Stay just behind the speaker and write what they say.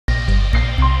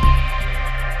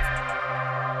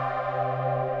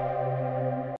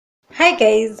Hi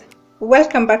guys,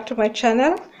 welcome back to my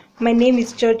channel. My name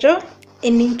is Jojo,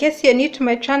 and in case you're new to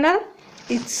my channel,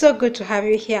 it's so good to have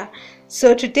you here.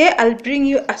 So today I'll bring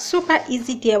you a super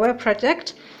easy DIY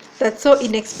project that's so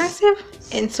inexpensive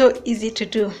and so easy to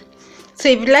do. So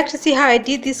if you'd like to see how I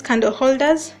did these candle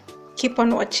holders, keep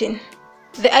on watching.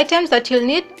 The items that you'll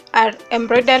need are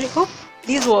embroidery hoop.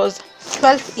 This was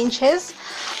 12 inches,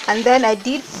 and then I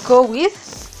did go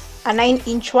with a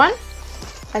 9-inch one,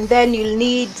 and then you'll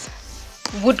need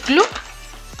wood glue.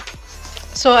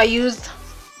 So I used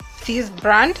this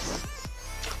brand,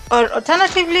 or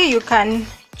alternatively you can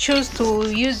choose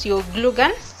to use your glue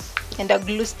gun and a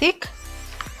glue stick.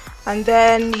 And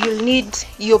then you'll need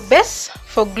your base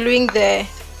for gluing the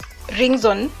rings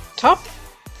on top.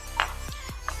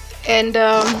 And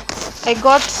I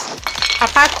got a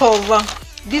pack of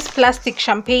these plastic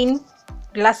champagne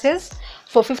glasses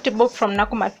for 50 bob from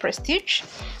Nakumatt Prestige.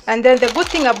 And then the good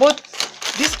thing about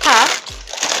this car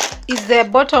is the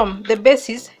bottom, the base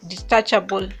is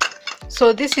detachable.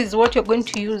 So this is what you're going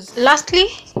to use. Lastly,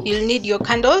 you'll need your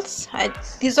candles.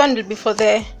 This one will be for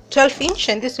the 12-inch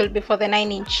and this will be for the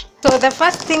 9-inch. So the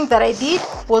first thing that I did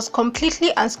was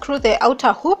completely unscrew the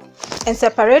outer hoop and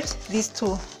separate these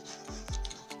two.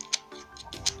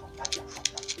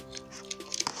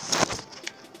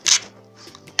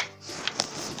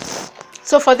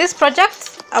 So for this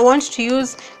project, I want to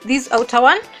use this outer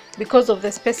one because of the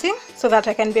spacing, so that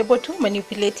I can be able to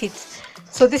manipulate it.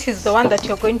 So this is the one that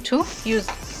you're going to use.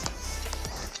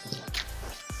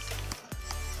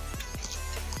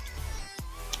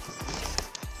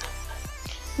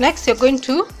 Next, you're going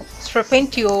to spray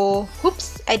paint your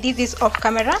hoops. I did this off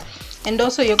camera, and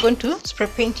also you're going to spray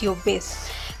paint your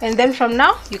base. And then from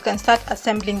now, you can start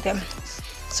assembling them.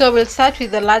 So we'll start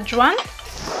with the large one.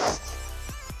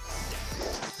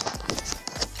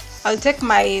 I'll take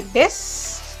my base,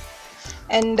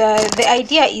 and the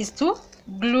idea is to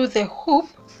glue the hoop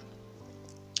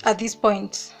at this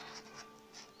point.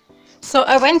 So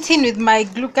I went in with my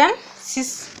glue gun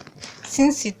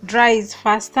since it dries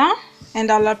faster,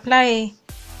 and I'll apply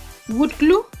wood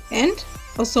glue and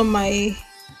also my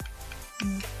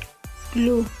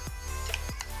glue.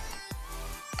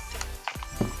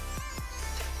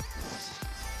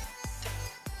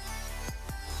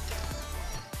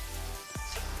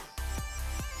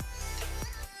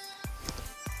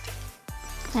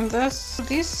 And that's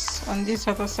this on this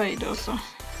other side also.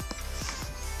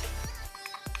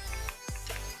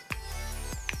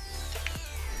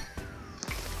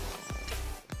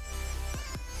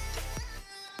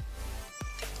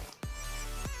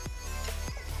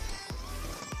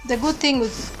 The good thing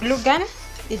with glue gun,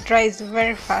 it dries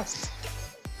very fast.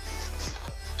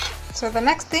 So the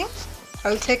next thing,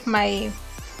 I'll take the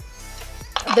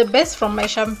base from my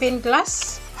champagne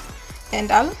glass and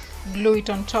I'll glue it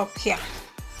on top here.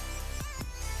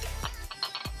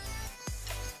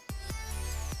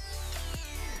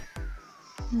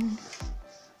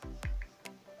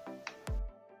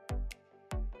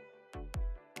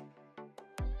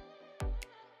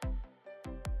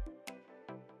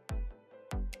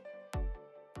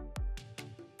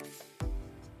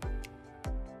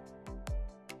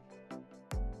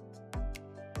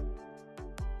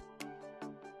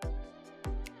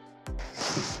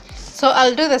 So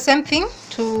I'll do the same thing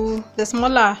to the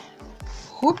smaller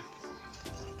hoop.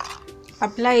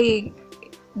 Apply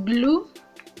glue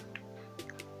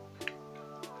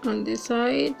on this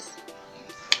side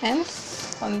and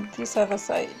on this other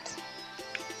side.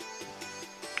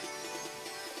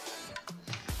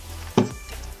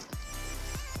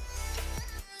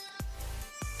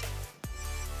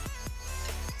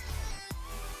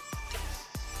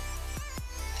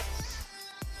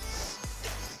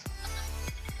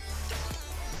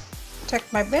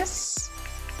 Take my base,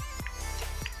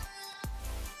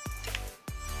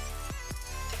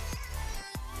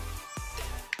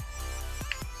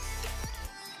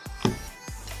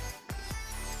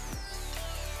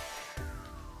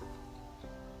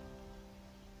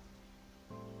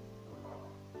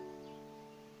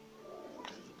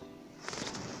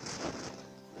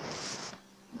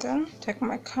 then take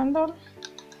my candle.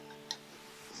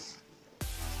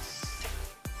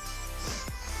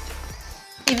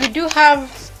 If you do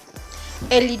have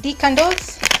LED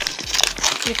candles,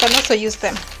 you can also use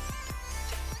them.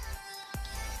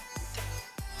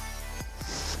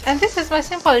 And this is my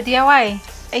simple DIY.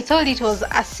 I told it was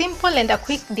a simple and a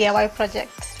quick DIY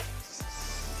project.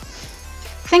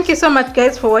 Thank you so much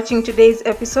guys for watching today's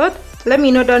episode. Let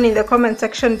me know down in the comment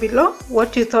section below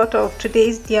what you thought of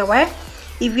today's DIY.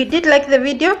 If you did like the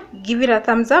video, give it a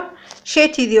thumbs up, share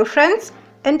it with your friends,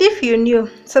 and if you're new,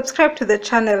 subscribe to the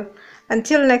channel.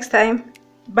 Until next time,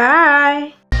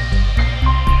 Bye.